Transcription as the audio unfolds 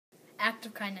act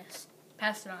of kindness.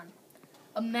 Pass it on.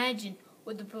 Imagine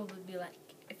what the world would be like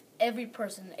if every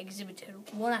person exhibited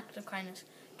one act of kindness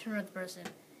to another person,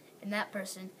 and that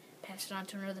person passed it on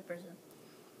to another person.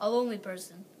 A lonely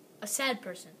person, a sad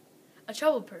person, a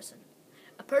troubled person,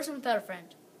 a person without a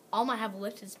friend, all might have a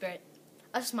lifted spirit,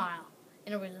 a smile,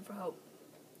 and a reason for hope.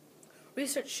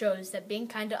 Research shows that being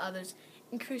kind to others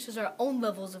increases our own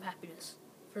levels of happiness.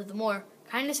 Furthermore,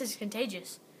 kindness is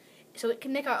contagious, so it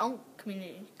can make our own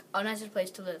community a nicer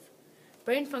place to live.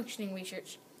 Brain functioning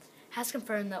research has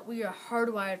confirmed that we are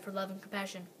hardwired for love and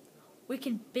compassion. We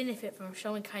can benefit from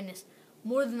showing kindness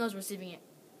more than those receiving it.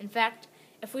 In fact,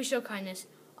 if we show kindness,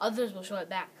 others will show it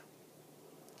back.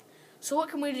 So what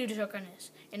can we do to show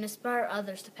kindness and inspire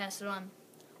others to pass it on?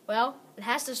 Well, it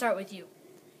has to start with you.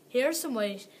 Here are some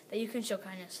ways that you can show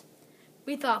kindness.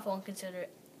 Be thoughtful and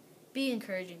considerate. Be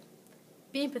encouraging.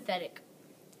 Be empathetic.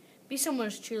 Be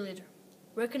someone's cheerleader.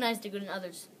 Recognize the good in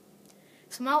others.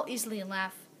 Smile easily and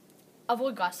laugh.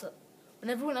 Avoid gossip. When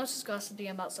everyone else is gossiping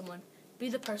about someone, be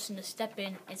the person to step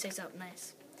in and say something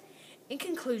nice. In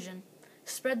conclusion,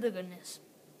 spread the goodness.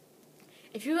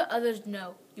 If you let others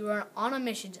know you are on a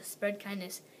mission to spread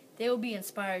kindness, they will be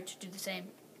inspired to do the same.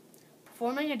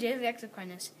 Performing a daily act of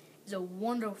kindness is a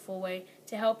wonderful way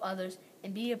to help others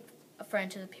and be a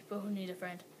friend to the people who need a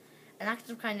friend. An act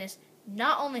of kindness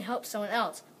not only helps someone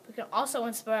else, but can also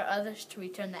inspire others to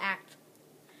return the act.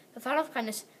 The thought of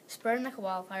kindness spreading like a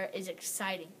wildfire is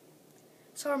exciting.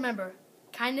 So remember,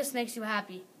 kindness makes you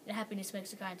happy, and happiness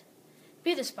makes you kind.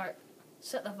 Be the spark.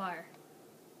 Set the fire.